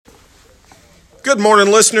Good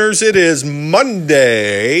morning, listeners. It is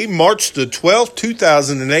Monday, March the 12th,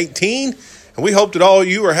 2018, and we hope that all of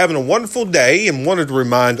you are having a wonderful day and wanted to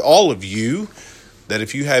remind all of you that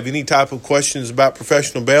if you have any type of questions about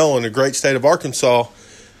professional bail in the great state of Arkansas,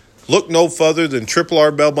 look no further than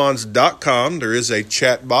RRRbailbonds.com. There is a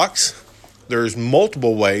chat box. There's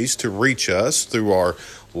multiple ways to reach us through our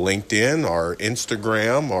LinkedIn, our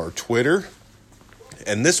Instagram, our Twitter,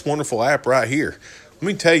 and this wonderful app right here. Let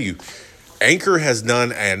me tell you, Anchor has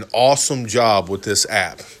done an awesome job with this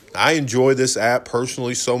app. I enjoy this app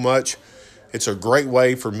personally so much. It's a great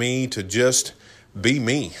way for me to just be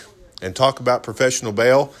me and talk about professional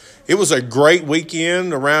bail. It was a great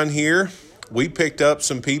weekend around here. We picked up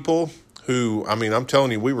some people who, I'm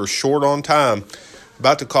telling you, we were short on time.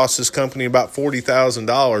 About to cost this company about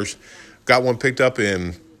 $40,000. Got one picked up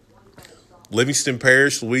in Livingston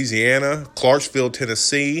Parish, Louisiana, Clarksville,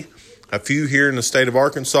 Tennessee, a few here in the state of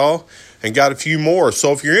Arkansas, and got a few more.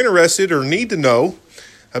 So if you're interested or need to know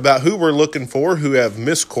about who we're looking for who have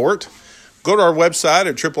missed court, go to our website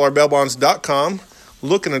at RRRbailbonds.com.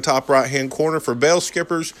 Look in the top right-hand corner for bail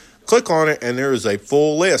skippers. Click on it, and there is a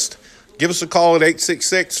full list. Give us a call at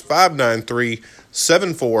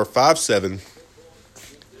 866-593-7457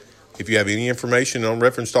 if you have any information on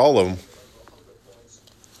reference to all of them.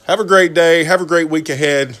 Have a great day. Have a great week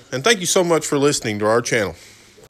ahead. And thank you so much for listening to our channel.